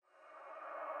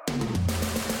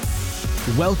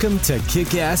Welcome to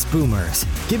Kick-Ass Boomers,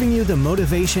 giving you the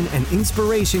motivation and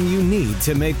inspiration you need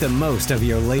to make the most of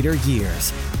your later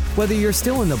years. Whether you're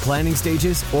still in the planning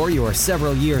stages or you're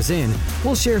several years in,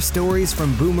 we'll share stories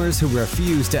from boomers who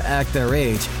refuse to act their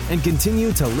age and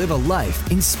continue to live a life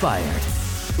inspired.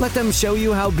 Let them show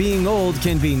you how being old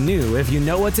can be new if you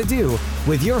know what to do,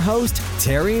 with your host,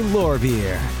 Terry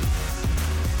Lorbeer.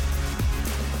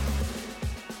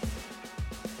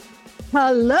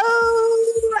 Hello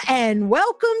and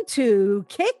welcome to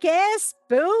Kick-Ass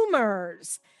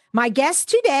Boomers. My guest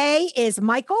today is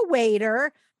Michael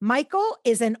Wader. Michael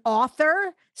is an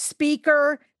author,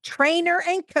 speaker, trainer,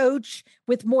 and coach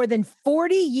with more than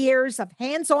 40 years of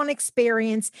hands-on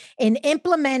experience in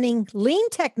implementing lean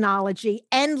technology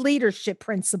and leadership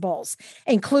principles,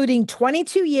 including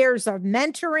 22 years of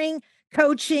mentoring,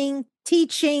 coaching,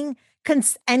 teaching,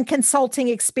 and consulting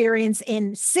experience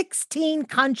in 16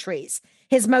 countries.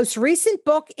 His most recent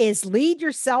book is Lead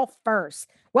Yourself First.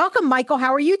 Welcome, Michael.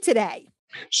 How are you today?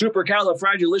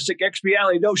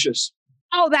 Supercalifragilisticexpialidocious.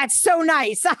 Oh, that's so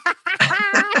nice.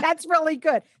 That's really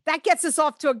good. That gets us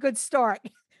off to a good start.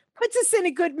 Puts us in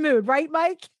a good mood, right,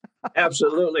 Mike?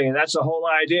 Absolutely. And that's the whole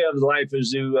idea of life,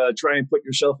 is to try and put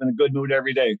yourself in a good mood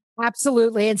every day.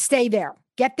 Absolutely. And stay there.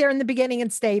 Get there in the beginning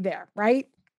and stay there, right?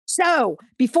 So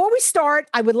before we start,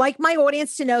 I would like my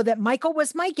audience to know that Michael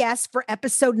was my guest for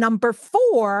episode number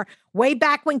 4, way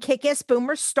back when Kick-Ass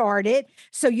Boomers started.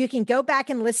 So you can go back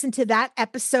and listen to that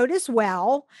episode as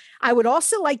well. I would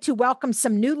also like to welcome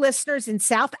some new listeners in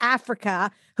South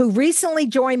Africa who recently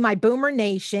joined my Boomer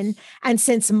Nation. And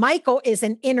since Michael is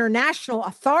an international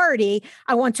authority,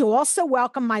 I want to also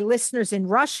welcome my listeners in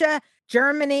Russia,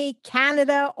 Germany,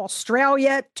 Canada,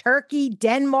 Australia, Turkey,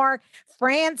 Denmark,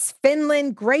 France,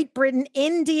 Finland, Great Britain,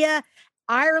 India,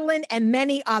 Ireland, and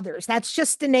many others. That's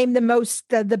just to name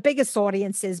the biggest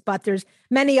audiences, but there's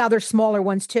many other smaller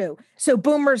ones too. So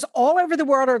boomers all over the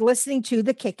world are listening to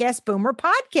the Kick-Ass Boomer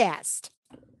podcast.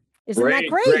 Isn't that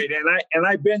great? Great. And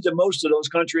I've been to most of those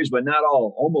countries, but not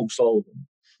all, almost all of them.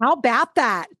 How about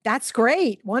that? That's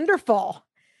great. Wonderful.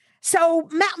 So,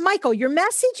 Michael, your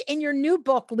message in your new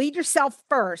book, Lead Yourself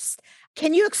First,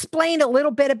 can you explain a little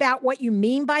bit about what you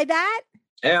mean by that?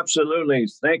 Absolutely.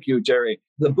 Thank you, Terry.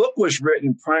 The book was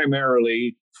written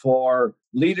primarily for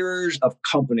leaders of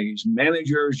companies,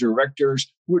 managers, directors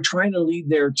who are trying to lead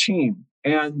their team.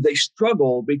 And they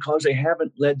struggle because they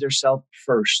haven't led themselves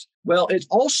first. Well, it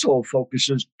also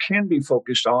can be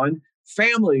focused on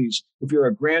families. If you're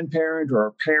a grandparent or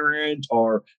a parent,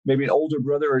 or maybe an older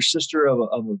brother or sister of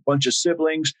a bunch of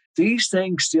siblings, these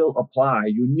things still apply.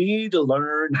 You need to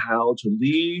learn how to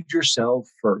lead yourself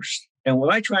first. And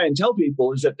what I try and tell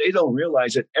people is that they don't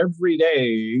realize that every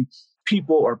day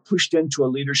people are pushed into a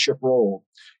leadership role.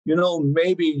 You know,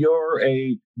 maybe you're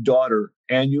a daughter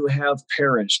and you have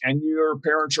parents and your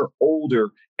parents are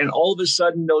older, and all of a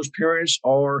sudden those parents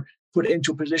are put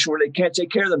into a position where they can't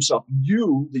take care of themselves.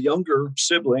 You, the younger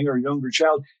sibling or younger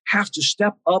child, have to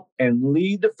step up and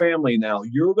lead the family now.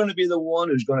 You're going to be the one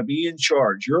who's going to be in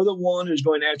charge. You're the one who's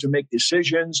going to have to make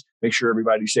decisions, make sure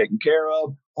everybody's taken care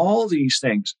of, all these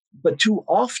things. But too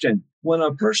often, when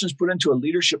a person's put into a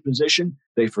leadership position,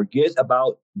 they forget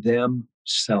about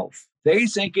themselves. They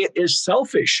think it is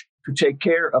selfish to take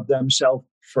care of themselves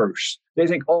first. They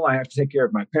think, oh, I have to take care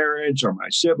of my parents or my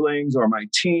siblings or my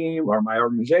team or my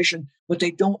organization, but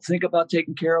they don't think about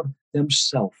taking care of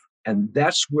themselves. And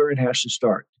that's where it has to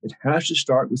start. It has to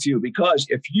start with you, because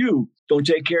if you don't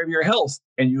take care of your health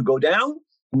and you go down,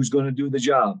 who's going to do the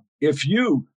job? If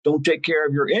you don't take care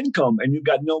of your income and you've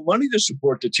got no money to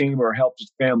support the team or help the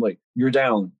family, you're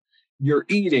down. Your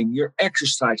eating, your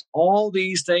exercise, all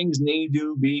these things need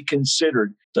to be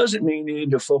considered. Doesn't mean you need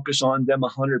to focus on them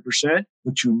 100%,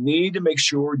 but you need to make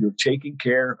sure you're taking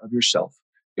care of yourself.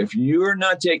 If you're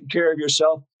not taking care of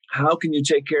yourself, how can you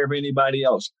take care of anybody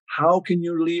else? How can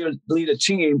you lead a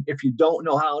team if you don't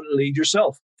know how to lead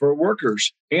yourself? For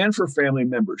workers and for family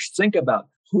members, think about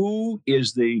who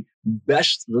is the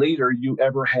best leader you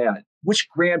ever had. Which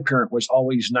grandparent was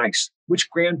always nice? Which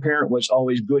grandparent was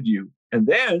always good to you? And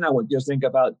then I want you to think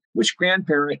about which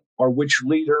grandparent or which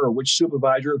leader or which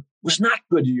supervisor was not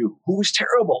good to you, who was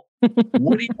terrible.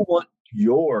 What do you want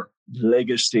your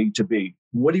legacy to be?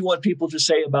 What do you want people to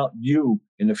say about you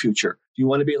in the future? Do you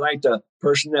want to be like the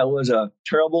person that was a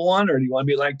terrible one, or do you want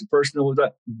to be like the person that was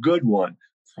a good one?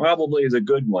 Probably the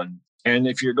good one. And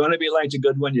if you're going to be like the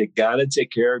good one, you got to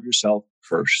take care of yourself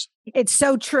first. It's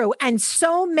so true. And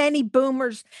so many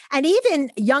boomers and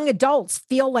even young adults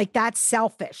feel like that's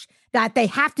selfish, that they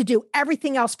have to do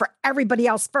everything else for everybody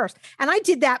else first. And I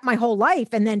did that my whole life.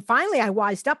 And then finally I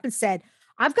wised up and said,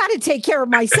 I've got to take care of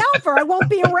myself or I won't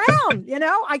be around.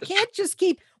 I can't just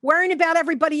keep worrying about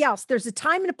everybody else. There's a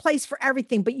time and a place for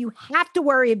everything, but you have to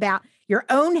worry about your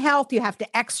own health. You have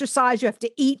to exercise. You have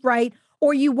to eat right,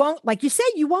 or you won't, like you said,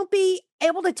 you won't be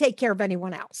able to take care of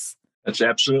anyone else. That's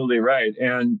absolutely right.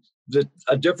 And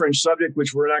a different subject,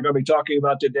 which we're not going to be talking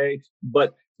about today,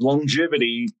 but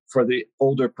longevity for the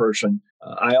older person.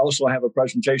 I also have a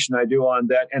presentation I do on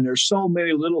that. And there's so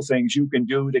many little things you can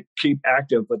do to keep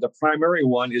active, but the primary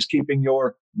one is keeping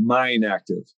your mind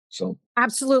active. So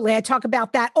absolutely. I talk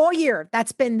about that all year.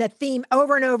 That's been the theme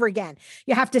over and over again.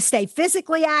 You have to stay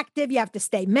physically active. You have to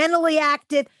stay mentally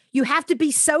active. You have to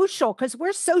be social because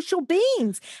we're social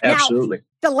beings. Absolutely. Now,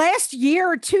 the last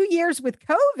year or 2 years with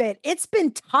COVID, it's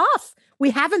been tough. We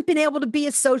haven't been able to be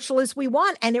as social as we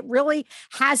want. And it really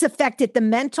has affected the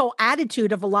mental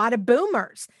attitude of a lot of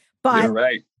boomers. But you're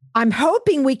right. I'm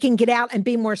hoping we can get out and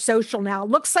be more social now. It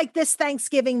looks like this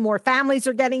Thanksgiving, more families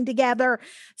are getting together.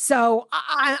 So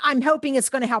I'm hoping it's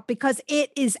going to help because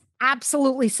it is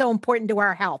absolutely so important to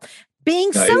our health.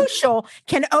 Being social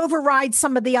can override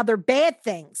some of the other bad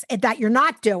things that you're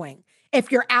not doing.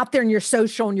 If you're out there and you're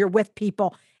social and you're with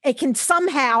people, it can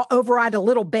somehow override a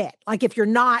little bit. Like if you're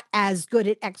not as good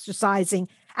at exercising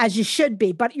as you should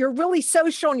be, but you're really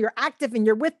social and you're active and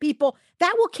you're with people,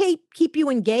 that will keep you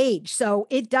engaged. So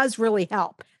it does really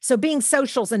help. So being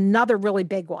social is another really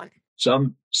big one.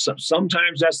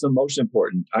 Sometimes that's the most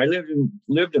important. I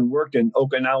lived and worked in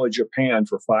Okinawa, Japan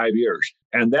for 5 years.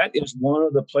 And that is one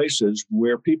of the places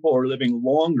where people are living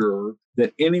longer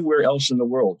than anywhere else in the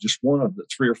world, just one of the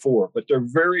 3 or 4. But they're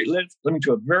living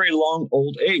to a very long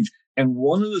old age. And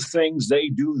one of the things they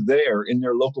do there in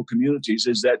their local communities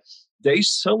is that they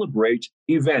celebrate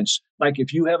events. Like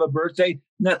if you have a birthday,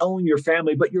 not only your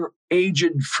family, but your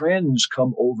aged friends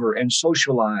come over and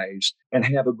socialize and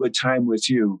have a good time with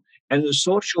you. And the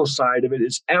social side of it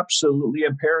is absolutely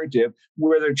imperative,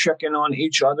 where they're checking on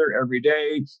each other every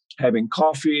day, having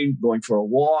coffee, going for a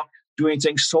walk, doing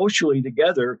things socially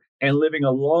together and living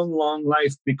a long, long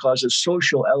life because a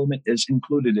social element is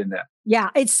included in that. Yeah,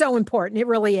 it's so important. It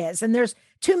really is. And there's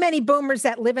too many boomers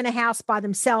that live in a house by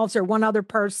themselves or one other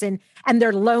person, and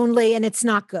they're lonely, and it's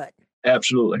not good.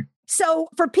 Absolutely. So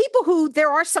for people there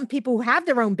are some people who have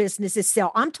their own businesses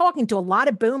still. I'm talking to a lot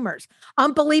of boomers,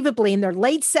 unbelievably in their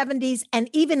late 70s and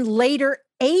even later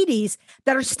 80s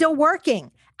that are still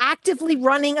working, actively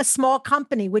running a small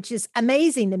company, which is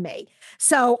amazing to me.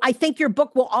 So I think your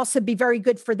book will also be very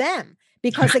good for them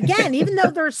because again, even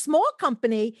though they're a small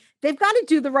company, they've got to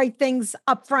do the right things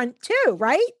up front too,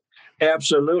 right?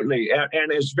 Absolutely.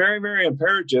 And it's very, very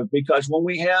imperative because when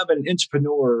we have an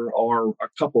entrepreneur or a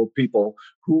couple of people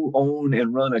who own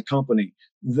and run a company,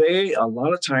 they a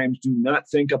lot of times do not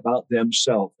think about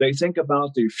themselves. They think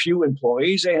about the few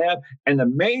employees they have. And the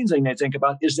main thing they think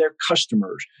about is their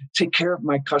customers. Take care of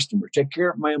my customers, take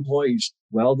care of my employees.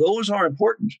 Well, those are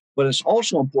important, but it's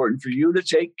also important for you to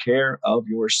take care of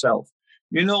yourself.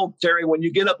 You know, Terry, when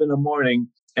you get up in the morning,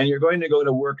 and you're going to go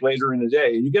to work later in the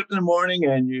day. You get up in the morning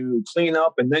and you clean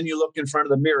up and then you look in front of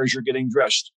the mirror as you're getting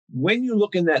dressed. When you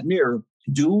look in that mirror,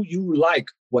 do you like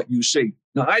what you see?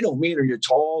 Now, I don't mean are you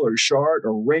tall or short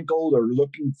or wrinkled or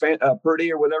looking pretty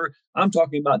or whatever. I'm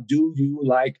talking about do you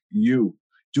like you?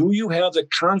 Do you have the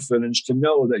confidence to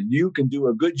know that you can do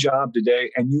a good job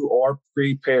today and you are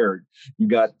prepared? You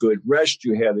got good rest.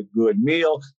 You had a good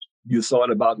meal. You thought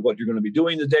about what you're going to be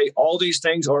doing today. All these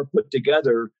things are put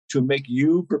together to make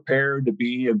you prepared to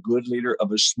be a good leader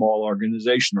of a small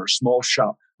organization or a small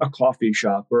shop, a coffee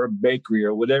shop or a bakery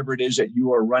or whatever it is that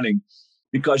you are running.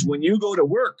 Because when you go to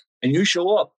work and you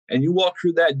show up and you walk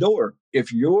through that door,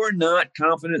 if you're not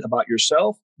confident about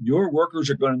yourself, your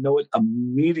workers are going to know it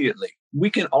immediately. We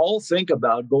can all think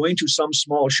about going to some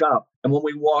small shop. And when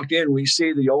we walk in, we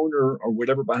see the owner or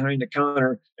whatever behind the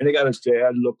counter, and they got a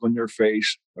sad look on their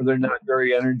face, or they're not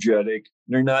very energetic.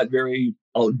 They're not very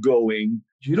outgoing.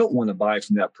 You don't want to buy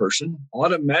from that person.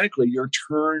 Automatically, you're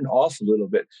turned off a little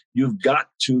bit. You've got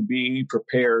to be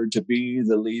prepared to be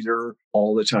the leader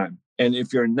all the time. And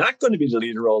if you're not going to be the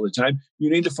leader all the time,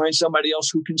 you need to find somebody else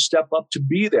who can step up to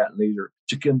be that leader,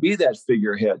 can be that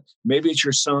figurehead. Maybe it's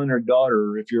your son or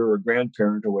daughter, if you're a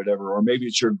grandparent or whatever, or maybe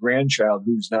it's your grandchild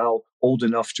who's now old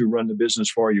enough to run the business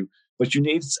for you. But you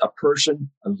need a person,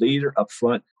 a leader up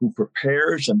front who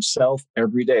prepares himself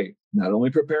every day. Not only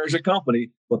prepares a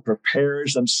company, but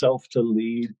prepares himself to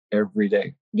lead every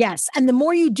day. Yes. And the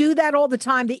more you do that all the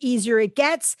time, the easier it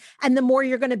gets. And the more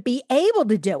you're going to be able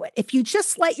to do it. If you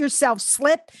just let yourself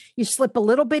slip, you slip a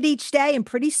little bit each day, and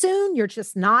pretty soon you're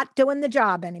just not doing the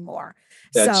job anymore.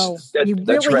 You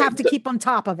really have to keep on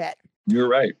top of it. You're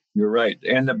right. You're right.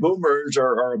 And the boomers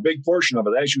are a big portion of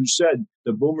it. As you said,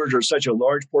 the boomers are such a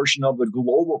large portion of the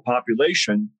global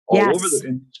population all over Yes.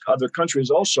 in other countries.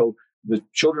 Also, the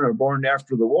children are born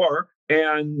after the war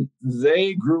and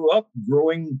they grew up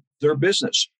growing their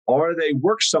business, or they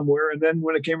worked somewhere. And then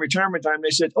when it came retirement time,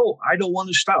 they said, oh, I don't want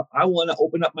to stop. I want to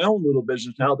open up my own little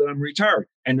business now that I'm retired.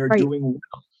 And they're Right. doing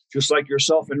well, just like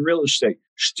yourself in real estate,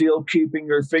 still keeping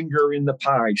your finger in the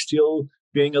pie, still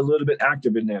being a little bit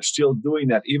active in that, still doing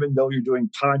that, even though you're doing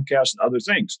podcasts and other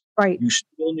things. Right. You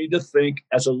still need to think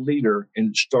as a leader, and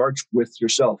it starts with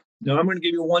yourself. Now, I'm going to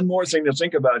give you one more thing to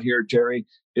think about here, Terry,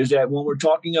 is that when we're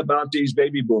talking about these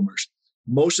baby boomers,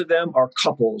 most of them are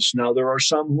couples. Now, there are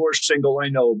some who are single, I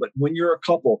know, but when you're a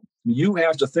couple, you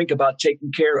have to think about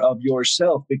taking care of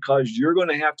yourself because you're going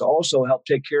to have to also help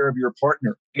take care of your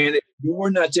partner. And if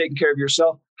you're not taking care of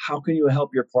yourself, how can you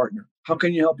help your partner? How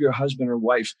can you help your husband or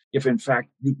wife if, in fact,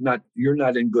 you're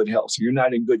not in good health, you're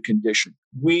not in good condition?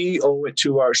 We owe it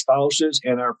to our spouses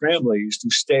and our families to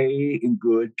stay in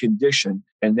good condition,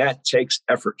 and that takes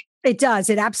effort. It does.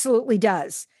 It absolutely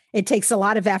does. It takes a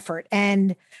lot of effort.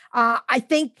 And I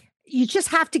think you just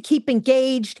have to keep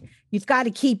engaged. You've got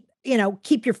to keep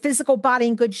your physical body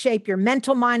in good shape, your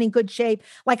mental mind in good shape.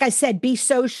 Like I said, be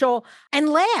social and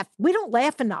laugh. We don't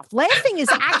laugh enough. Laughing is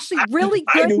actually really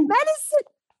good medicine.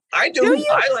 I do. Do you?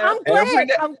 I laugh I'm every glad.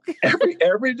 day.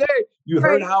 Every day. You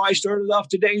heard how I started off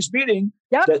today's meeting.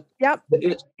 Yep.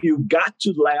 You got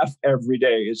to laugh every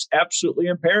day. It's absolutely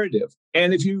imperative.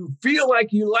 And if you feel like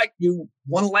you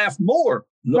want to laugh more,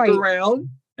 look around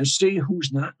and see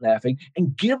who's not laughing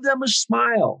and give them a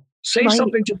smile. Say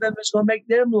something to them that's going to make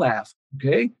them laugh.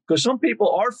 Okay? Because some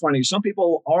people are funny. Some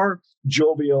people are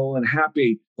jovial and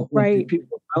happy, but when the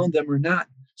people around them are not.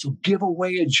 So give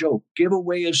away a joke, give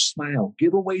away a smile,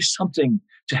 give away something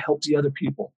to help the other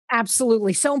people.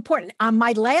 Absolutely. So important.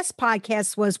 My last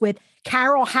podcast was with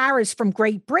Carol Harris from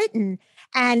Great Britain.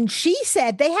 And she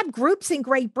said they have groups in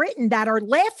Great Britain that are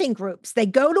laughing groups. They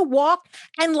go to walk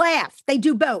and laugh. They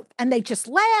do both. And they just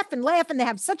laugh and they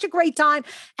have such a great time.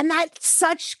 And that's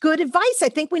such good advice. I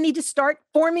think we need to start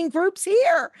forming groups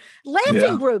here,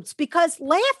 laughing groups, because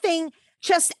laughing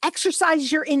just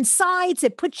exercises your insides.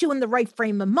 It puts you in the right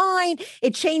frame of mind.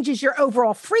 It changes your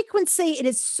overall frequency. It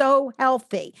is so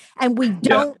healthy. And we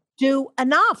don't do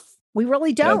enough. We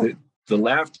really don't. Yeah, the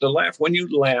laugh, when you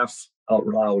laugh out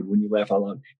loud,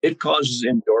 it causes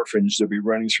endorphins to be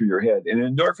running through your head. And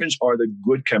endorphins are the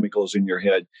good chemicals in your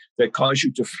head that cause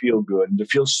you to feel good and to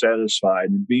feel satisfied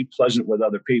and be pleasant with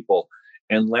other people.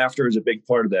 And laughter is a big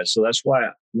part of that. So that's why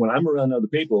when I'm around other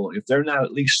people, if they're not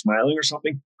at least smiling or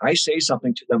something, I say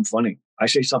something to them funny. I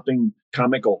say something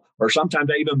comical, or sometimes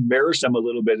I even embarrass them a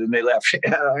little bit and they laugh.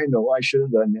 Yeah, I know I should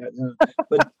have done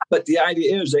that. But the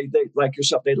idea is they like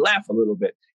yourself, they laugh a little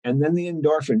bit. And then the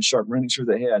endorphins start running through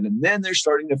the head. And then they're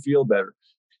starting to feel better.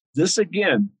 This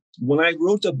again, when I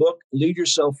wrote the book, Lead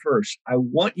Yourself First, I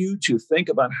want you to think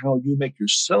about how you make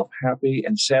yourself happy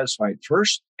and satisfied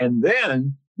first, and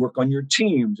then work on your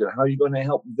teams and how you're going to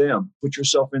help them. Put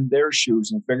yourself in their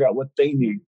shoes and figure out what they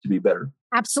need to be better.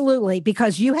 Absolutely,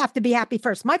 because you have to be happy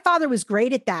first. My father was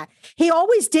great at that. He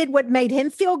always did what made him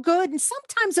feel good. And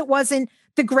sometimes it wasn't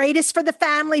the greatest for the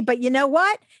family, but you know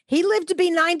what? He lived to be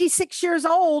 96 years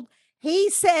old.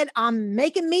 He said, I'm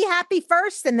making me happy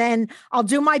first, and then I'll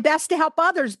do my best to help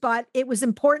others. But it was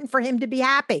important for him to be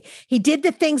happy. He did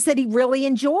the things that he really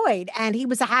enjoyed, and he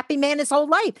was a happy man his whole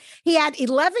life. He had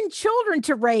 11 children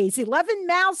to raise, 11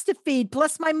 mouths to feed,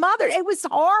 plus my mother. It was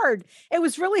hard. It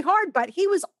was really hard, but he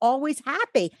was always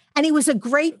happy. And he was a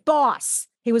great boss.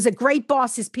 He was a great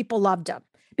boss. His people loved him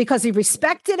because he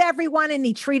respected everyone and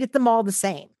he treated them all the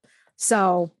same.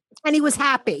 So, and he was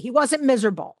happy. He wasn't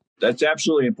miserable. That's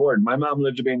absolutely important. My mom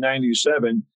lived to be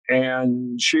 97,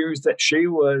 and she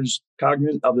was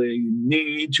cognizant of the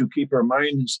need to keep her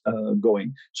mind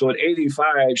going. So at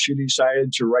 85, she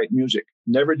decided to write music.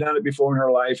 Never done it before in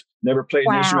her life, never played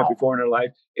an instrument before in her life.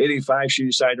 85, she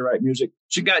decided to write music.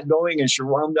 She got going and she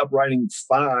wound up writing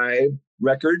 5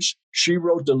 records. She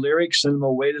wrote the lyrics, sent them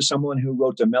away to someone who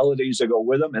wrote the melodies that go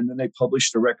with them, and then they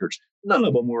published the records. None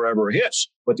of them were ever hits,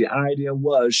 but the idea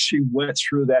was she went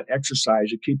through that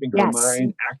exercise of keeping her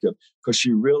mind active because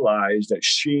she realized that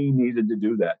she needed to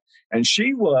do that. And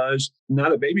she was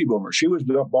not a baby boomer. She was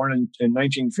born in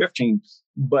 1915,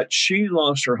 but she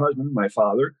lost her husband, my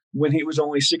father, when he was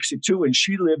only 62, and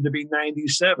she lived to be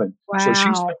 97. Wow. So she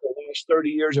spent the last 30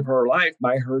 years of her life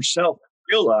by herself.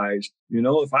 Realized,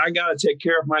 if I got to take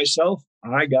care of myself,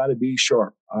 I got to be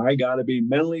sharp. I got to be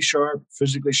mentally sharp,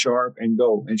 physically sharp, and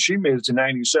go. And she made it to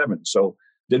 97, so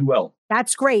did well.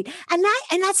 That's great. And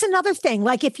that's another thing.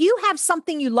 Like if you have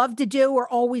something you love to do or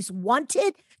always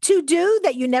wanted to do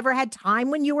that you never had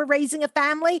time when you were raising a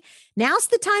family, now's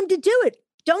the time to do it.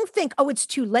 Don't think, oh, it's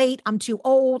too late, I'm too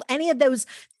old, any of those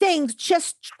things.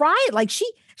 Just try it. Like she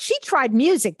tried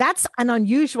music. That's an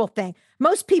unusual thing.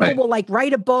 Most people will like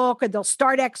write a book or they'll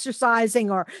start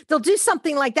exercising or they'll do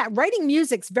something like that. Writing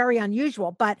music's very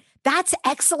unusual, but that's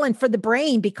excellent for the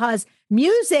brain because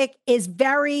music is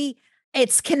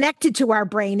it's connected to our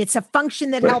brain. It's a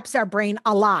function that helps our brain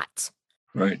a lot.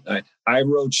 Right. I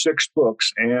wrote 6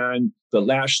 books and the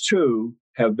last 2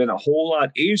 have been a whole lot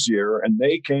easier and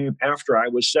they came after I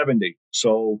was 70.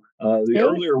 So the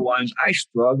earlier ones I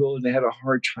struggled and had a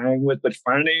hard time with, but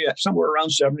finally somewhere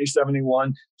around 70,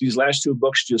 71, these last 2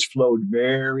 books just flowed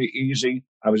very easy.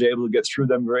 I was able to get through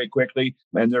them very quickly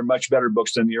and they're much better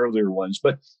books than the earlier ones.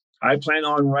 But I plan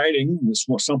on writing. This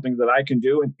was something that I can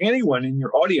do and anyone in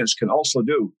your audience can also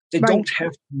do. They don't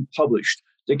have to be published.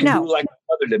 They can do like my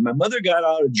mother did. My mother got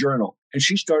out a journal and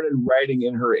she started writing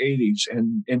in her 80s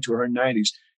and into her 90s.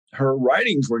 Her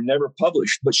writings were never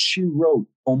published, but she wrote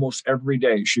almost every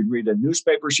day. She'd read a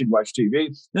newspaper, she'd watch TV,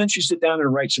 and then she'd sit down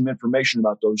and write some information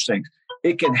about those things.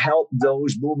 It can help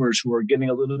those boomers who are getting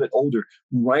a little bit older.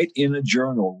 Write in a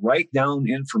journal, write down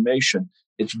information.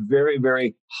 It's very,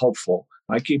 very helpful.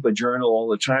 I keep a journal all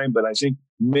the time, but I think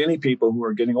many people who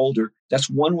are getting older, that's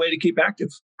one way to keep active.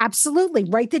 Absolutely.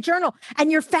 Write the journal.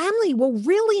 And your family will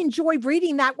really enjoy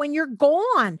reading that when you're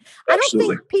gone. Absolutely. I don't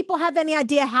think people have any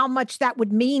idea how much that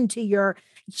would mean to your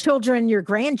children, your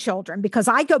grandchildren, because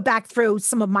I go back through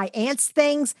some of my aunt's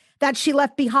things that she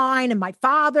left behind and my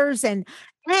father's. And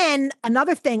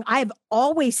another thing, I've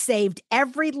always saved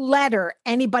every letter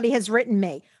anybody has written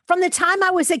me. From the time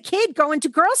I was a kid going to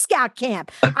Girl Scout camp,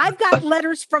 I've got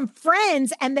letters from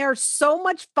friends and they're so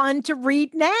much fun to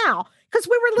read now because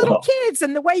we were little kids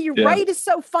and the way you write is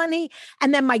so funny.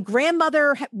 And then my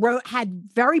grandmother had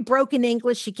very broken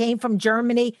English. She came from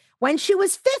Germany when she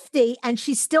was 50 and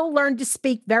she still learned to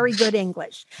speak very good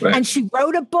English. Right. And she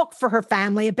wrote a book for her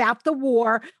family about the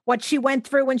war, what she went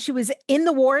through when she was in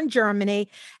the war in Germany.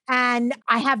 And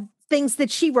I have things that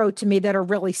she wrote to me that are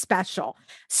really special.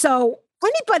 So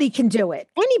anybody can do it.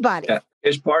 Anybody. Yeah.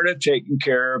 It's part of taking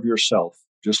care of yourself.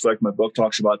 Just like my book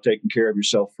talks about taking care of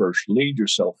yourself first. Lead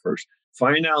yourself first.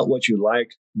 Find out what you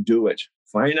like, do it.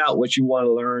 Find out what you want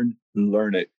to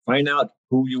learn it. Find out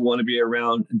who you want to be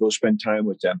around and go spend time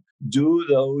with them. Do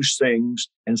those things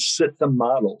and set the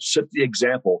model, set the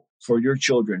example for your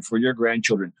children, for your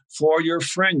grandchildren, for your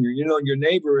friend. Your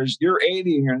neighbor you're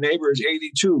 80 and your neighbor is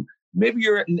 82. Maybe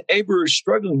your neighbor is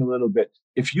struggling a little bit.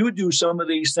 If you do some of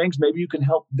these things, maybe you can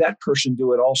help that person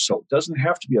do it also. It doesn't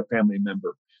have to be a family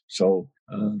member. So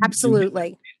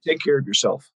absolutely. Take care of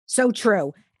yourself. So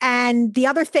true. And the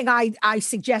other thing I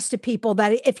suggest to people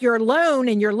that if you're alone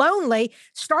and you're lonely,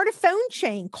 start a phone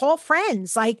chain, call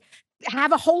friends, like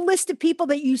have a whole list of people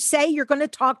that you say you're going to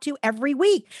talk to every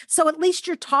week. So at least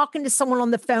you're talking to someone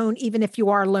on the phone, even if you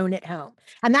are alone at home.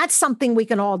 And that's something we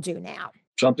can all do now.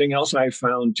 Something else I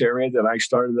found, Terry, that I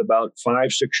started about 5-6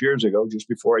 years ago, just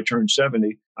before I turned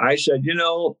 70. I said,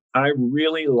 I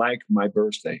really like my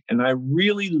birthday. And I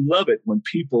really love it when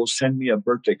people send me a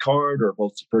birthday card or a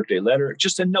birthday letter,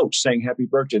 just a note saying happy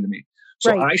birthday to me.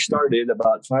 So I started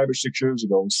about 5 or 6 years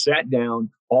ago and sat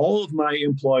down all of my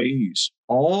employees,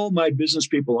 all my business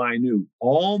people I knew,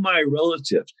 all my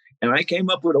relatives. And I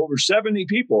came up with over 70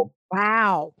 people.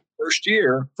 Wow. First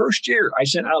year, I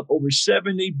sent out over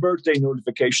 70 birthday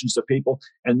notifications to people,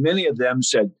 and many of them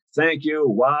said, thank you,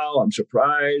 wow, I'm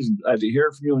surprised, glad to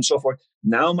hear from you, and so forth.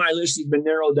 Now my list has been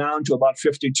narrowed down to about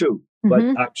 52, but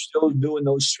I'm still doing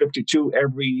those 52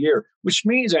 every year, which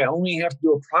means I only have to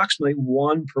do approximately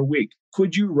one per week.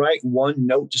 Could you write one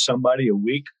note to somebody a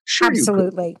week? Sure,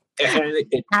 absolutely. You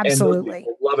could. Absolutely.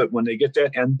 And love it when they get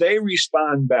that, and they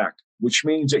respond back, which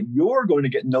means that you're going to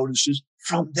get notices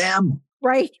from them.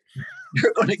 Right.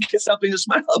 You're going to get something to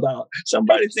smile about.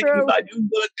 Somebody thinking about you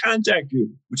will contact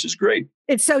you, which is great.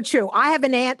 It's so true. I have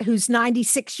an aunt who's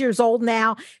 96 years old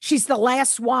now. She's the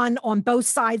last one on both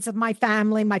sides of my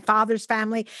family, my father's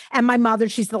family and my mother.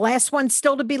 She's the last one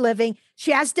still to be living.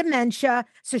 She has dementia,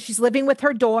 so she's living with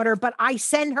her daughter, but I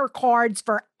send her cards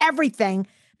for everything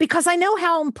because I know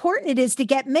how important it is to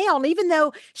get mail. And even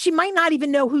though she might not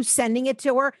even know who's sending it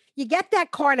to her, you get that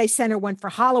card. I sent her one for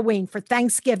Halloween, for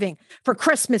Thanksgiving, for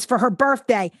Christmas, for her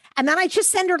birthday. And then I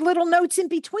just send her little notes in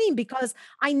between because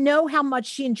I know how much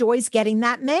she enjoys getting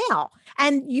that mail.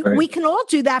 And we can all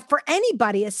do that for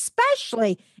anybody,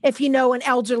 especially if you know an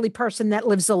elderly person that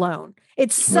lives alone.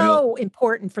 It's so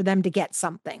important for them to get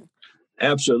something.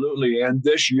 Absolutely. And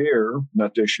this year,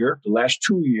 not this year, the last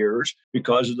 2 years,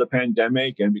 because of the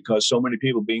pandemic and because so many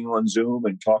people being on Zoom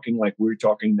and talking like we're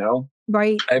talking now,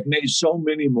 Right. I've made so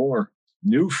many more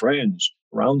new friends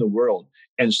around the world.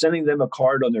 And sending them a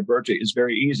card on their birthday is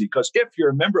very easy because if you're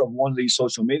a member of one of these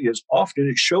social medias, often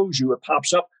it shows you, it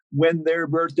pops up when their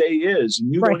birthday is.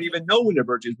 And you Right. don't even know when their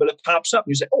birthday is, but it pops up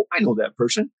and you say, oh, I know that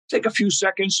person. Take a few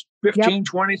seconds, 15,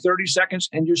 20, 30 seconds,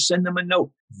 and you send them a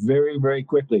note very, very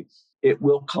quickly. It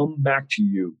will come back to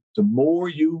you. The more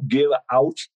you give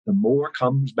out, the more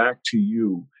comes back to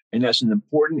you. And that's an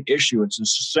important issue. It's the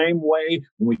same way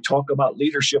when we talk about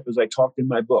leadership as I talked in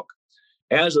my book.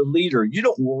 As a leader, you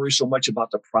don't worry so much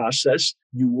about the process.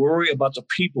 You worry about the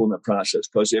people in the process.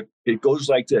 Because if it goes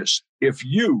like this, if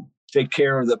you take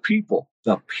care of the people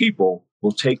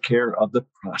will take care of the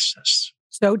process.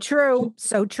 So true.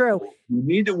 So true. You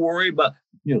need to worry about,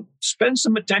 spend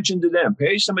some attention to them,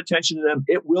 pay some attention to them.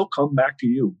 It will come back to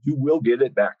you. You will get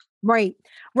it back. Right.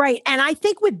 Right. And I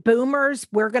think with boomers,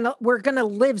 we're gonna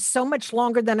live so much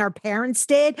longer than our parents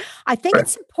did. I think Right.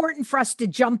 it's important for us to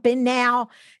jump in now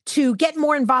to get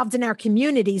more involved in our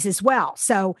communities as well.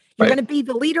 So you're Right. going to be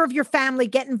the leader of your family,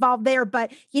 get involved there,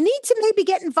 but you need to maybe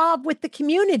get involved with the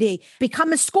community,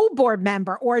 become a school board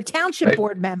member or a township Right.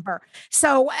 board member.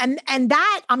 So, and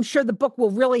that I'm sure the book will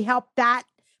really help that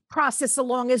process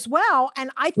along as well.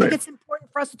 And I think Right. it's important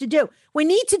for us to do. We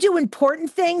need to do important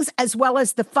things as well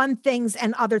as the fun things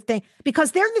and other things,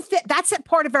 because that's a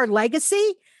part of our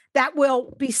legacy. That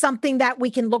will be something that we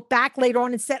can look back later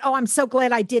on and say, oh, I'm so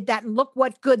glad I did that. And look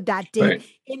what good that did Right.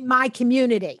 in my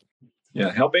community.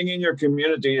 Yeah, helping in your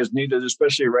community is needed,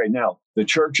 especially right now. The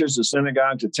churches, the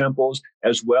synagogues, the temples,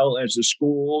 as well as the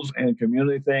schools and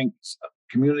community things,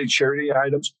 community charity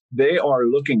items, they are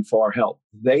looking for help.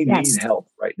 They Yes. need help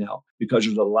right now because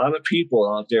there's a lot of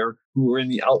people out there who are in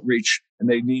the outreach and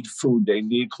they need food, they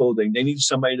need clothing, they need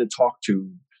somebody to talk to.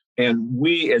 And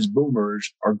we as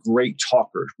boomers are great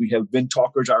talkers. We have been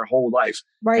talkers our whole life.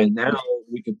 Right. And now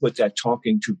we can put that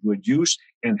talking to good use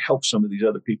and help some of these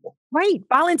other people. Right.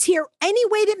 Volunteer any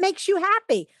way that makes you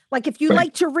happy. Like if you Right.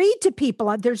 like to read to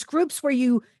people, there's groups where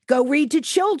you go read to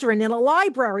children in a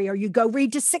library, or you go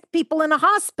read to sick people in a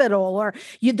hospital, or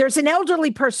there's an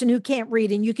elderly person who can't read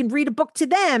and you can read a book to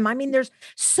them. I mean, there's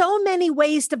so many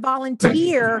ways to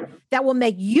volunteer that will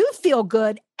make you feel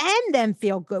good and them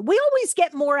feel good. We always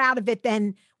get more out of it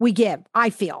than we give,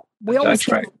 I feel. We always That's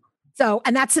get right. So,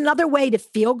 and that's another way to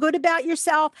feel good about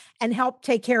yourself and help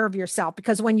take care of yourself.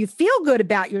 Because when you feel good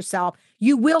about yourself,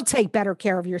 you will take better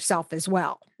care of yourself as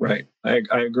well. Right. I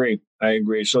agree. I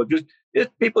agree. So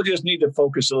people just need to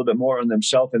focus a little bit more on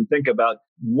themselves and think about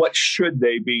what should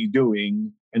they be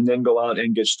doing and then go out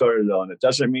and get started on it.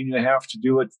 Doesn't mean you have to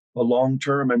do it a long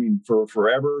term. I mean, for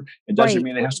forever. It doesn't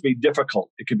Right. mean it has to be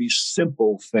difficult. It could be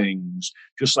simple things,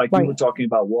 just like Right. you were talking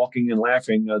about walking and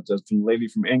laughing. The lady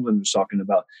from England was talking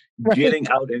about Right. getting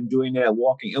out and doing that,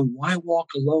 walking. And why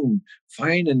walk alone?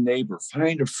 Find a neighbor,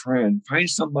 find a friend, find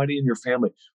somebody in your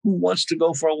family who wants to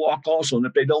go for a walk also. And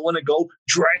if they don't want to go,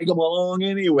 drag them along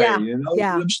anyway. Yeah.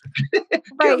 Yeah.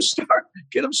 Right.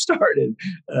 Get them started.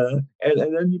 And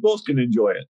then you both can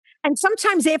enjoy it. And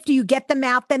sometimes after you get them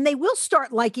out, then they will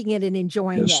start liking it and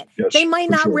enjoying Yes, it. yes, They might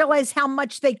for not sure. realize how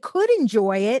much they could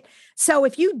enjoy it. So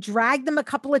if you drag them a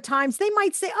couple of times, they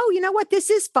might say, oh, you know what? This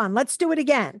is fun. Let's do it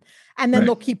again. And then Right.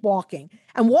 they'll keep walking.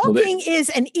 And Well, walking is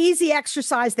an easy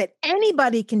exercise that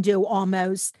anybody can do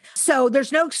almost. So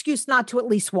there's no excuse not to at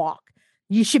least walk.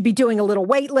 You should be doing a little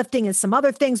weightlifting and some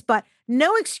other things, but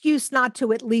no excuse not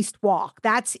to at least walk.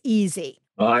 That's easy.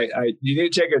 You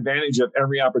need to take advantage of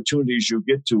every opportunities you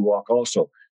get to walk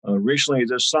also. Recently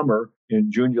this summer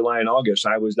in June, July, and August,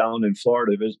 I was down in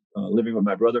Florida living with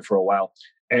my brother for a while.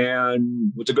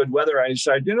 And with the good weather, I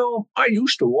decided, I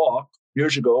used to walk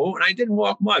years ago and I didn't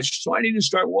walk much. So I need to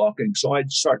start walking. So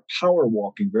I'd start power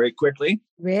walking very quickly.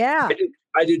 Yeah.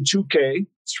 I did 2K,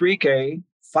 3K,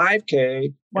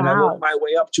 5K, and I Wow. worked my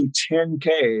way up to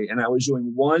 10K. And I was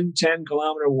doing 1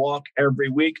 10-kilometer walk every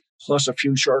week, plus a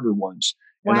few shorter ones.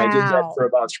 And I did that Wow. for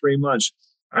about 3 months.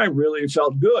 I really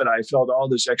felt good. I felt all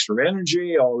this extra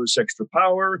energy, all this extra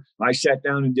power. I sat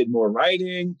down and did more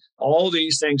writing. All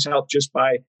these things help just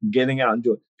by getting out and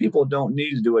do it. People don't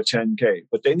need to do a 10K,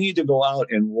 but they need to go out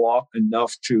and walk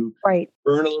enough to Right.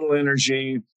 burn a little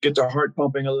energy, get their heart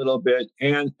pumping a little bit.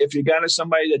 And if you got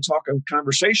somebody to talk a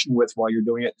conversation with while you're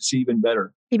doing it, it's even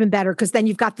better. Even better, because then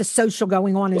you've got the social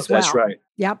going on as well. That's right.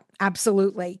 Yep,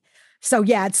 absolutely. So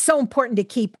yeah, it's so important to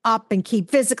keep up and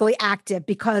keep physically active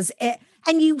because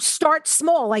And you start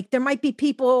small. Like there might be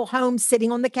people home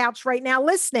sitting on the couch right now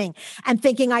listening and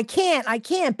thinking, I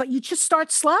can't, but you just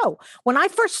start slow. When I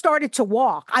first started to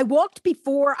walk, I walked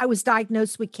before I was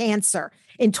diagnosed with cancer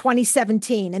in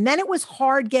 2017. And then it was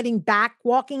hard getting back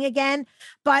walking again.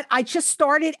 But I just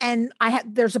started, and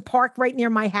there's a park right near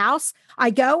my house. I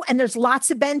go and there's lots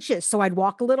of benches. So I'd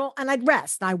walk a little and I'd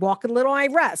rest. And I walk a little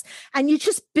and I rest. And you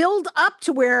just build up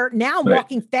to where now I'm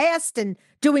walking fast and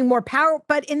doing more power.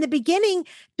 But in the beginning,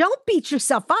 don't beat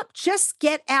yourself up. Just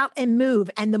get out and move.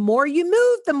 And the more you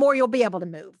move, the more you'll be able to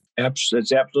move. That's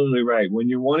absolutely right. When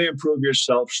you want to improve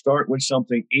yourself, start with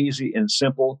something easy and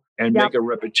simple and make a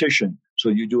repetition. So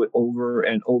you do it over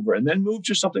and over, and then move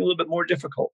to something a little bit more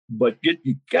difficult. But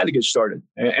you got to get started.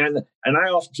 And I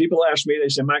often, people ask me, they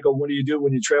say, Michael, what do you do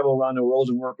when you travel around the world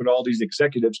and work with all these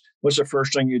executives? What's the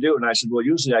first thing you do? And I said, well,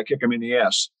 usually I kick them in the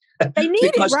ass. They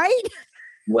need it, right?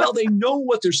 Well, they know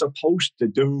what they're supposed to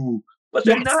do, but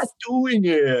they're not doing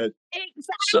it.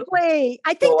 Exactly.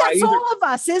 I think that's all of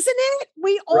us, isn't it?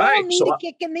 We all need a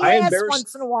kick in the ass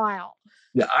once in a while.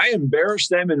 Yeah, I embarrass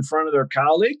them in front of their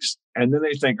colleagues, and then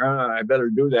they think, I better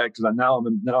do that because now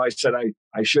I said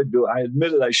I should do it. I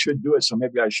admitted I should do it, so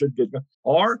maybe I should get going.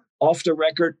 Or off the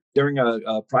record during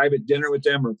a private dinner with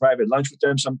them or private lunch with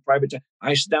them, some private time,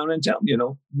 I sit down and tell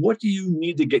them, what do you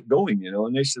need to get going?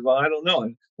 And they said, well, I don't know.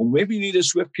 Well, maybe you need a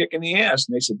swift kick in the ass.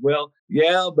 And they said, well,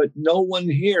 yeah, but no one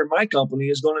here in my company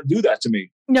is going to do that to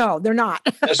me. No, they're not.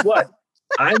 Guess what?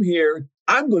 I'm here.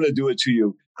 I'm going to do it to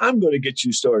you. I'm going to get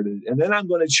you started. And then I'm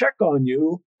going to check on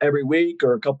you every week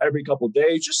or every couple of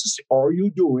days just to see, are you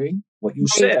doing what you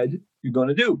said you're going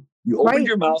to do? You opened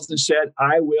your mouth and said,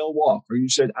 I will walk. Or you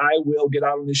said, I will get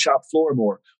out on the shop floor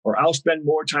more. Or I'll spend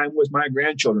more time with my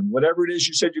grandchildren. Whatever it is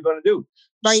you said you're going to do.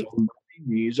 Right. Somebody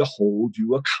needs to hold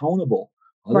you accountable.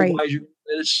 Otherwise, you're going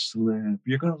to let it slip.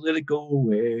 You're going to let it go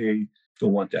away.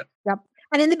 Don't want that. Yep.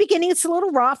 And in the beginning, it's a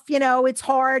little rough. It's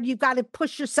hard. You've got to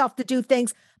push yourself to do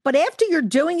things. But after you're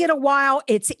doing it a while,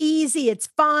 it's easy, it's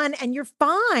fun, and you're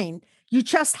fine. You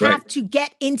just have to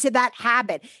get into that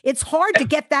habit. It's hard to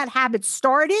get that habit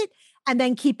started and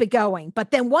then keep it going.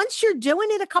 But then once you're doing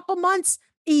it a couple months,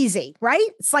 easy, right?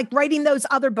 It's like writing those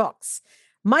other books.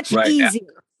 Much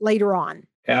easier later on.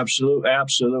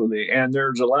 Absolutely. And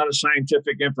there's a lot of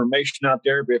scientific information out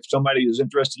there if somebody is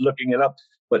interested in looking it up.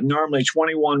 But normally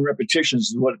 21 repetitions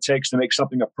is what it takes to make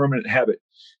something a permanent habit.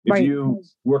 If you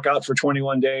work out for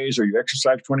 21 days or you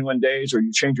exercise for 21 days or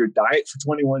you change your diet for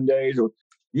 21 days, or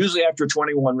usually after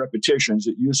 21 repetitions,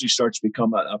 it usually starts to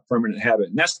become a permanent habit.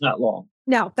 And that's not long.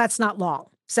 No, that's not long.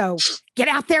 So get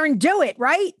out there and do it,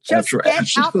 right? Just get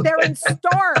out there and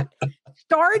start.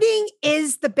 Starting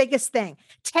is the biggest thing.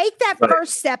 Take that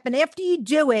first step. And after you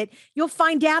do it, you'll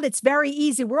find out it's very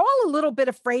easy. We're all a little bit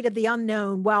afraid of the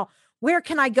unknown. Well, where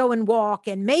can I go and walk?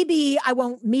 And maybe I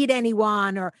won't meet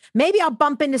anyone, or maybe I'll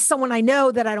bump into someone I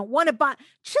know that I don't want to bump.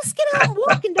 Just get out and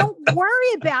walk and don't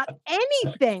worry about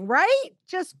anything, right?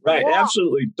 Just walk.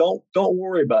 Absolutely. Don't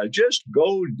worry about it. Just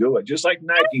go do it. Just like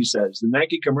Nike says. The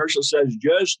Nike commercial says,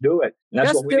 just do it. And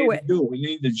that's what we need to do. We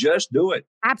need to just do it.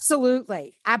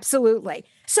 Absolutely. Absolutely.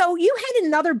 So you had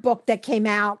another book that came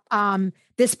out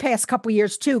this past couple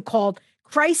years too, called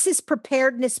Crisis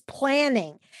Preparedness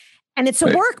Planning. And it's a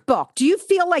workbook. Do you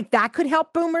feel like that could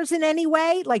help boomers in any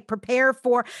way? Like prepare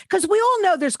for, because we all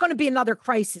know there's going to be another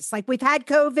crisis. Like we've had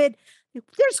COVID.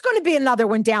 There's going to be another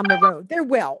one down the road. There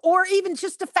will. Or even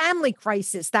just a family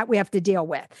crisis that we have to deal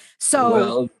with.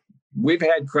 So we've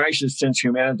had crisis since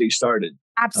humanity started.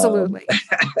 Absolutely.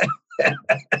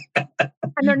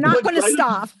 And they're not going to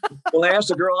stop. Well, I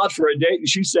asked a girl out for a date and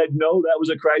she said, no, that was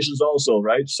a crisis also,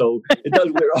 right? So it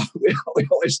does.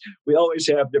 We always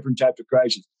have different types of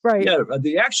crises. Right. Yeah.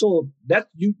 The actual,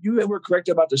 you were correct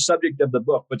about the subject of the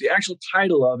book, but the actual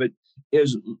title of it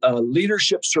is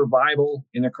Leadership Survival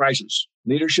in a Crisis.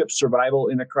 Leadership Survival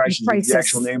in a Crisis is the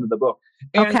actual name of the book.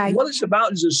 And what it's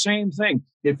about is the same thing.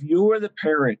 If you are the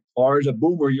parent or as a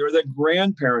boomer, you're the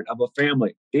grandparent of a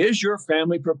family, is your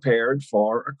family prepared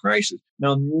for a crisis?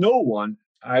 Now, no one,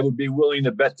 I would be willing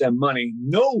to bet them money,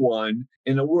 no one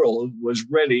in the world was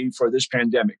ready for this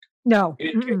pandemic. No.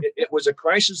 It was a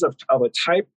crisis of a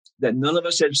type that none of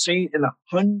us had seen in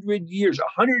 100 years.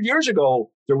 100 years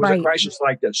ago, there was a crisis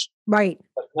like this. Right.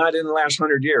 But not in the last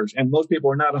 100 years. And most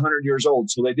people are not 100 years old,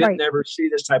 so they didn't ever see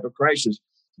this type of crisis.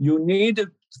 You need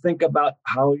to think about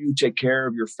how you take care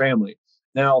of your family.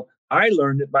 Now, I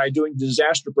learned it by doing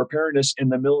disaster preparedness in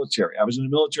the military. I was in the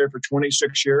military for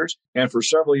 26 years, and for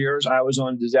several years, I was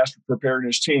on a disaster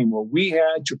preparedness team where we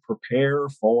had to prepare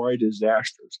for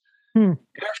disasters. Hmm.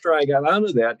 After I got out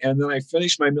of that, and then I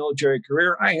finished my military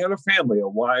career, I had a family, a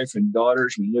wife and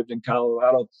daughters. We lived in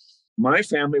Colorado. My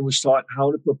family was taught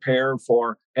how to prepare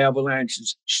for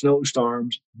avalanches,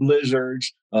 snowstorms,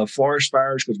 blizzards, forest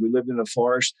fires, because we lived in a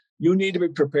forest. You need to be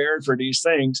prepared for these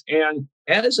things. And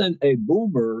as a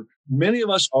boomer, many of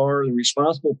us are the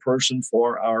responsible person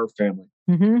for our family.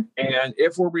 Mm-hmm. And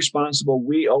if we're responsible,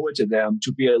 we owe it to them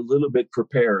to be a little bit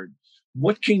prepared.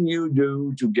 What can you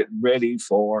do to get ready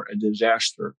for a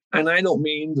disaster? And I don't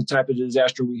mean the type of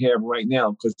disaster we have right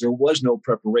now, because there was no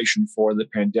preparation for the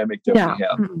pandemic that we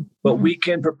have. Mm-hmm. But we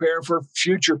can prepare for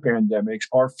future pandemics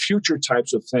or future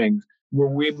types of things where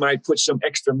we might put some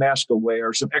extra mask away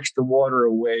or some extra water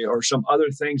away or some other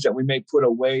things that we may put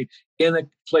away in a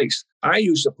place. I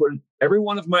used to put every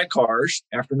one of my cars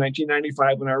after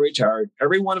 1995 when I retired,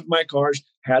 every one of my cars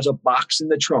has a box in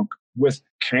the trunk with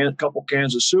a couple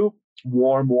cans of soup,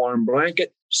 warm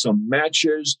blanket, some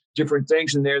matches, different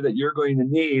things in there that you're going to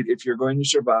need if you're going to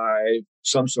survive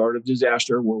some sort of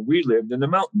disaster where we lived in the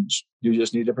mountains. You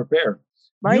just need to prepare.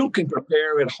 Right. You can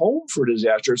prepare at home for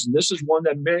disasters. And this is one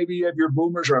that maybe if your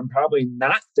boomers are probably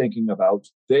not thinking about.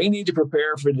 They need to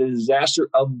prepare for the disaster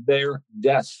of their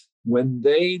death. When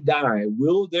they die,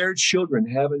 will their children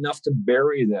have enough to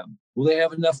bury them? Will they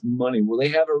have enough money? Will they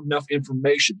have enough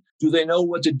information? Do they know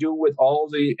what to do with all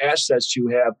the assets you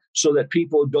have so that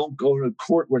people don't go to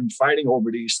court when fighting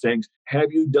over these things?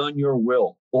 Have you done your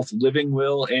will, both living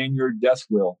will and your death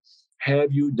will?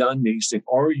 Have you done these things?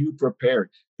 Are you prepared?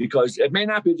 Because it may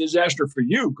not be a disaster for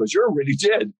you because you're already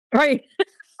dead. Right.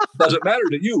 Doesn't matter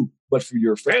to you, but for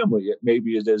your family, it may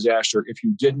be a disaster if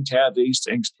you didn't have these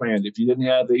things planned, if you didn't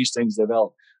have these things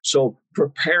developed. So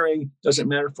preparing doesn't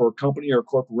matter for a company or a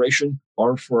corporation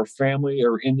or for a family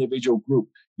or individual group.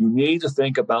 You need to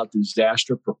think about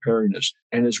disaster preparedness.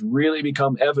 And it's really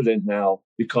become evident now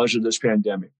because of this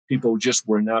pandemic. People just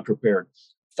were not prepared.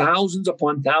 Thousands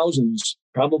upon thousands,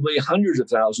 probably hundreds of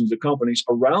thousands of companies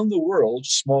around the world,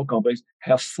 small companies,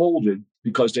 have folded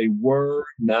because they were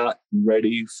not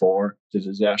ready for the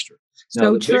disaster.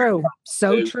 So true.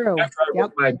 So true. After I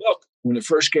wrote my book, when it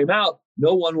first came out,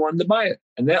 no one wanted to buy it.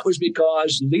 And that was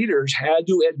because leaders had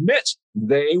to admit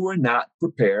they were not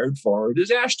prepared for a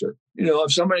disaster. You know,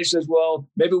 if somebody says, well,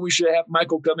 maybe we should have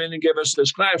Michael come in and give us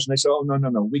this class. And they say, oh,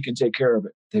 no, we can take care of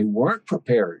it. They weren't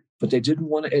prepared, but they didn't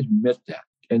want to admit that.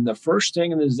 And the first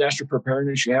thing in the disaster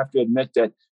preparedness, you have to admit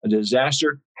that a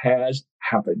disaster has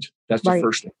happened. That's the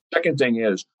first thing. Second thing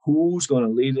is, who's going to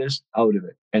lead us out of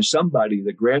it? And somebody,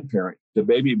 the grandparent, the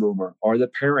baby boomer, or the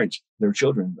parent, their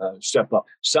children step up.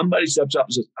 Somebody steps up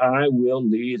and says, I will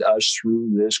lead us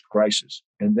through this crisis.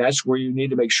 And that's where you need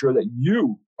to make sure that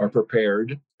you are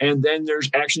prepared. And then there's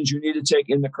actions you need to take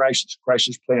in the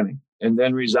crisis planning, and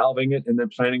then resolving it, and then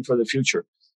planning for the future.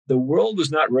 The world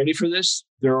was not ready for this.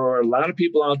 There are a lot of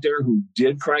people out there who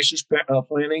did crisis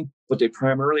planning, but they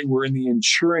primarily were in the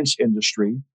insurance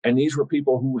industry. And these were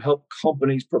people who helped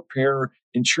companies prepare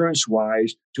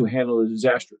insurance-wise to handle a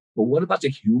disaster. But what about the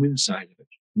human side of it?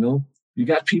 You know, you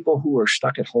got people who are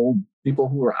stuck at home, people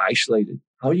who are isolated.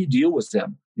 How do you deal with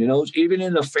them? You know, even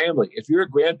in a family, if you're a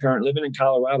grandparent living in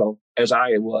Colorado, as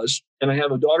I was, and I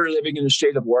have a daughter living in the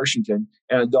state of Washington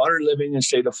and a daughter living in the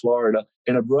state of Florida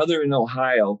and a brother in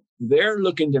Ohio, they're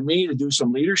looking to me to do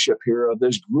some leadership here of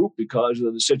this group because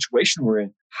of the situation we're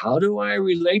in. How do I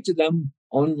relate to them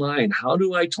online? How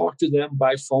do I talk to them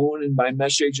by phone and by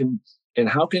message? And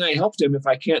how can I help them if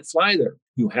I can't fly there?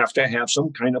 You have to have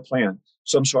some kind of plan,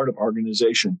 some sort of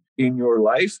organization in your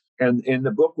life. And in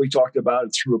the book, we talked about it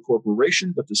through a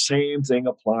corporation, but the same thing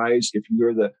applies if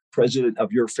you're the president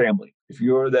of your family. If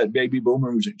you're that baby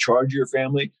boomer who's in charge of your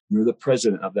family, you're the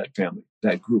president of that family,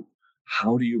 that group.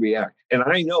 How do you react? And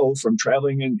I know from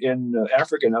traveling in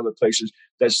Africa and other places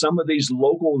that some of these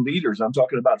local leaders, I'm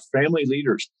talking about family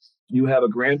leaders, you have a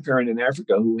grandparent in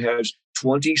Africa who has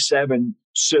 27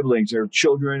 siblings, their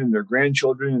children and their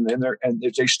grandchildren, and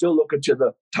they still look to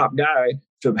the top guy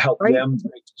to help them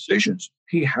make decisions.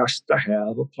 He has to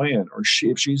have a plan, or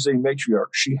if she's a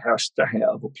matriarch, she has to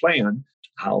have a plan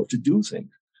how to do things.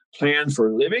 Plan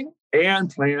for living and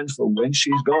plans for when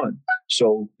she's gone.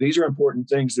 So these are important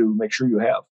things to make sure you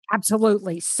have.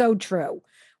 Absolutely. So true.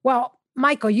 Well,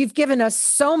 Michael, you've given us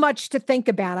so much to think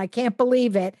about. I can't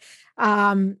believe it.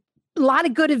 A lot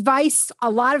of good advice, a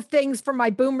lot of things for my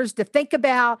boomers to think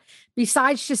about,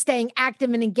 besides just staying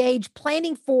active and engaged,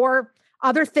 planning for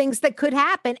other things that could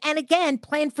happen. And again,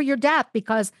 plan for your death,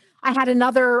 because I had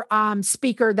another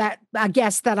speaker, a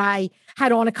guest that I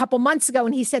had on a couple months ago,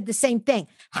 and he said the same thing.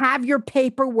 Have your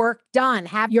paperwork done.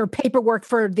 Have your paperwork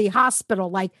for the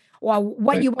hospital, like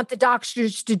what you want the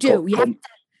doctors to do.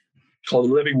 called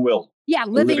a living will. Yeah,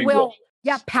 living will.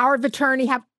 Yeah, power of attorney,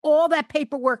 have all that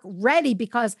paperwork ready,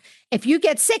 because if you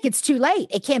get sick, it's too late.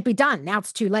 It can't be done. Now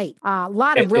it's too late. A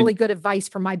lot of really good advice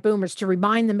from my boomers to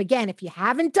remind them again, if you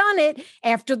haven't done it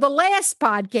after the last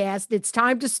podcast, it's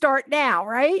time to start now,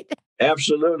 right?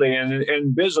 Absolutely. And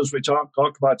in business, we talk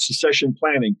about succession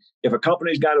planning. If a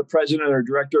company's got a president or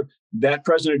director, that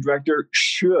president or director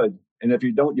should, and if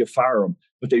you don't, you fire them,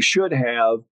 but they should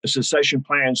have a succession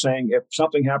plan saying, if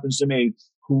something happens to me,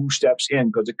 who steps in?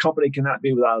 Because the company cannot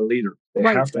be without a leader. They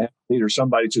have to have a leader,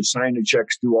 somebody to sign the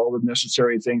checks, do all the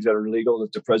necessary things that are legal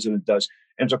that the president does.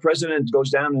 And if the president goes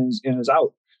down and is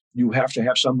out, you have to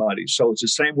have somebody. So it's the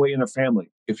same way in a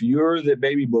family. If you're the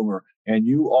baby boomer and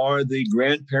you are the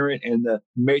grandparent and the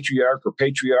matriarch or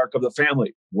patriarch of the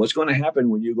family, what's going to happen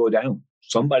when you go down?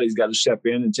 Somebody's got to step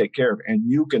in and take care of it. And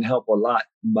you can help a lot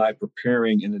by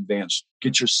preparing in advance.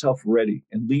 Get yourself ready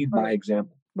and lead by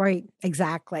example. Right,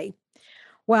 exactly.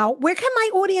 Well, where can my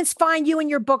audience find you and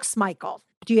your books, Michael?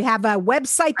 Do you have a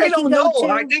website they can go to?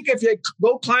 I think if they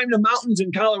go climb the mountains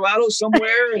in Colorado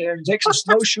somewhere and take some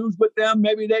snowshoes with them,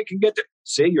 maybe they can get there.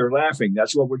 See, you're laughing.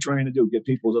 That's what we're trying to do, get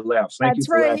people to laugh. Thank you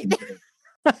for laughing.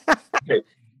 Okay.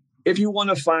 If you want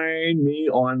to find me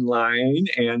online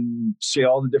and see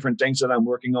all the different things that I'm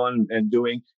working on and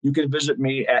doing, you can visit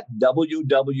me at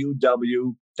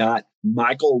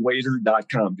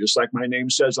www.michaelwader.com. Just like my name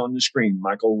says on the screen,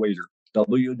 Michael Wader.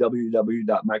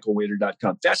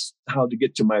 www.michaelwader.com. That's how to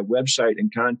get to my website and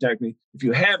contact me. If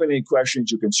you have any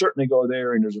questions, you can certainly go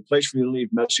there, and there's a place for you to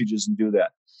leave messages and do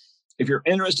that. If you're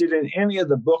interested in any of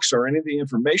the books or any of the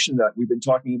information that we've been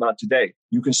talking about today,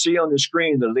 you can see on the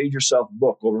screen the Lead Yourself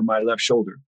book over my left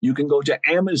shoulder. You can go to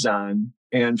Amazon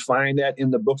and find that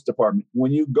in the books department.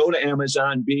 When you go to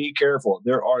Amazon, be careful.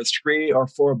 There are 3 or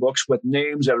 4 books with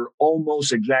names that are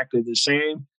almost exactly the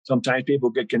same. Sometimes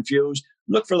people get confused.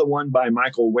 Look for the one by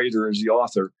Michael Wader as the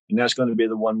author, and that's going to be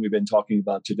the one we've been talking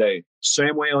about today.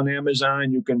 Same way on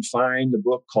Amazon, you can find the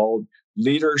book called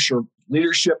Leadership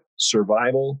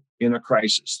Survival in a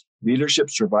Crisis. Leadership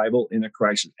Survival in a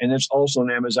Crisis. And it's also on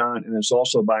Amazon, and it's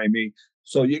also by me.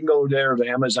 So you can go there to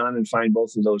Amazon and find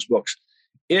both of those books.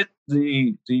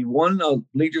 The one,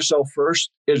 Lead Yourself First,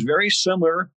 is very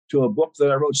similar to a book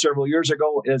that I wrote several years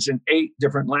ago. It's in 8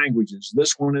 different languages.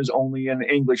 This one is only in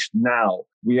English now.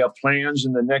 We have plans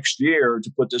in the next year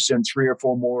to put this in 3 or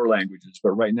 4 more languages,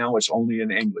 but right now it's only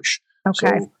in English.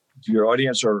 Okay. So your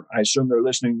audience, or I assume they're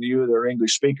listening to you, they're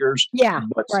English speakers. Yeah,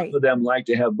 but some of them like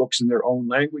to have books in their own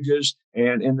languages,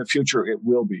 and in the future it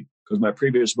will be, because my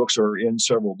previous books are in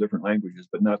several different languages,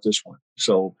 but not this one.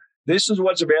 So this is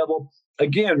what's available.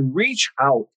 Again, reach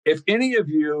out. If any of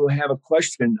you have a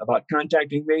question about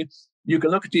contacting me, you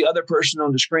can look at the other person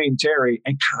on the screen, Terry,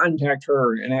 and contact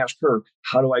her and ask her,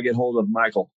 how do I get hold of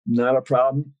Michael? Not a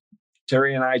problem.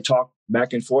 Terry and I talk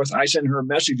back and forth. I send her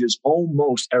messages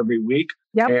almost every week,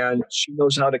 and she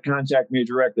knows how to contact me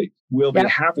directly. We'll be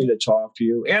happy to talk to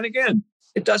you. And again,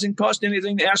 it doesn't cost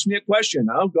anything to ask me a question.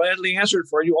 I'll gladly answer it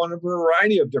for you on a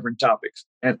variety of different topics.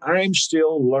 And I'm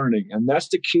still learning. And that's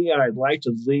the key I'd like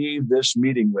to leave this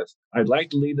meeting with. I'd like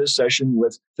to leave this session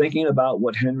with thinking about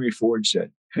what Henry Ford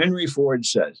said. Henry Ford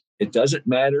says, it doesn't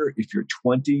matter if you're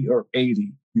 20 or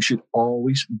 80. You should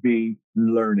always be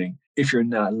learning. If you're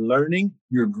not learning,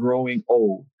 you're growing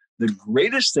old. The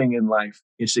greatest thing in life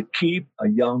is to keep a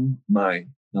young mind.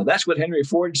 Now, that's what Henry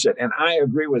Ford said, and I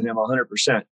agree with him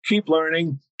 100%. Keep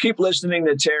learning. Keep listening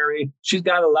to Terry. She's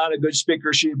got a lot of good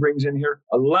speakers she brings in here,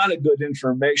 a lot of good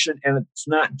information, and it's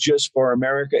not just for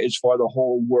America, it's for the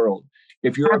whole world.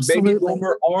 If you're a baby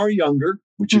boomer or younger,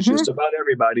 which is just about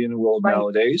everybody in the world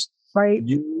nowadays,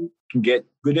 you can get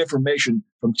good information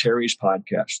from Terry's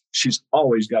podcast. She's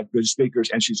always got good speakers,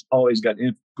 and she's always got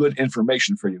good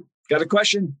information for you. Got a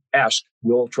question? Ask.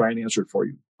 We'll try and answer it for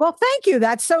you. Well, thank you.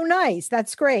 That's so nice.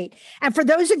 That's great. And for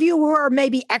those of you who are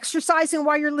maybe exercising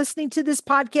while you're listening to this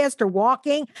podcast or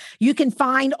walking, you can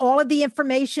find all of the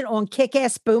information on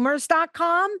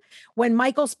kickassboomers.com. When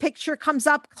Michael's picture comes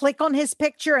up, click on his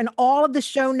picture, and all of the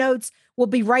show notes will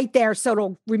be right there. So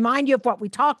it'll remind you of what we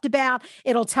talked about.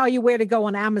 It'll tell you where to go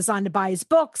on Amazon to buy his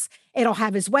books. It'll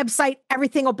have his website.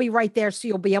 Everything will be right there. So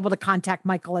you'll be able to contact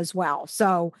Michael as well.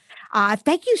 So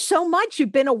thank you so much.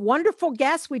 You've been a wonderful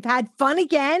guest. We've had fun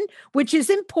again, which is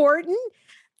important,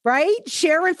 right?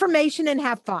 Share information and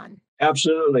have fun.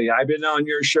 Absolutely. I've been on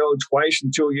your show twice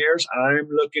in 2 years. I'm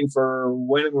looking for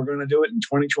when we're going to do it in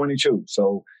 2022.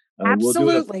 So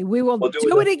absolutely. We will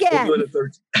do it again. We'll do it a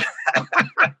third.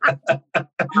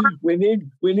 We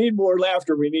need more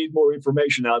laughter. We need more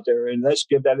information out there, and let's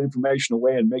give that information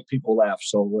away and make people laugh.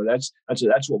 So that's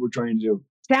what we're trying to do.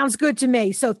 Sounds good to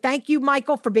me. So thank you,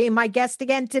 Michael, for being my guest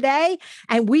again today.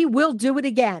 And we will do it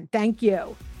again. Thank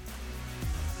you.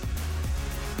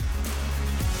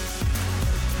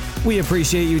 We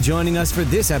appreciate you joining us for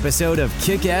this episode of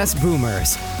Kick-Ass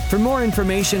Boomers. For more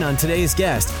information on today's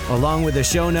guest, along with the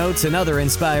show notes and other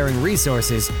inspiring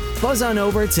resources, buzz on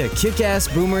over to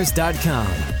kickassboomers.com.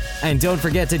 And don't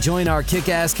forget to join our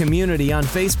Kick-Ass community on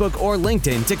Facebook or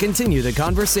LinkedIn to continue the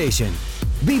conversation.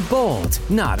 Be bold,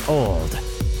 not old.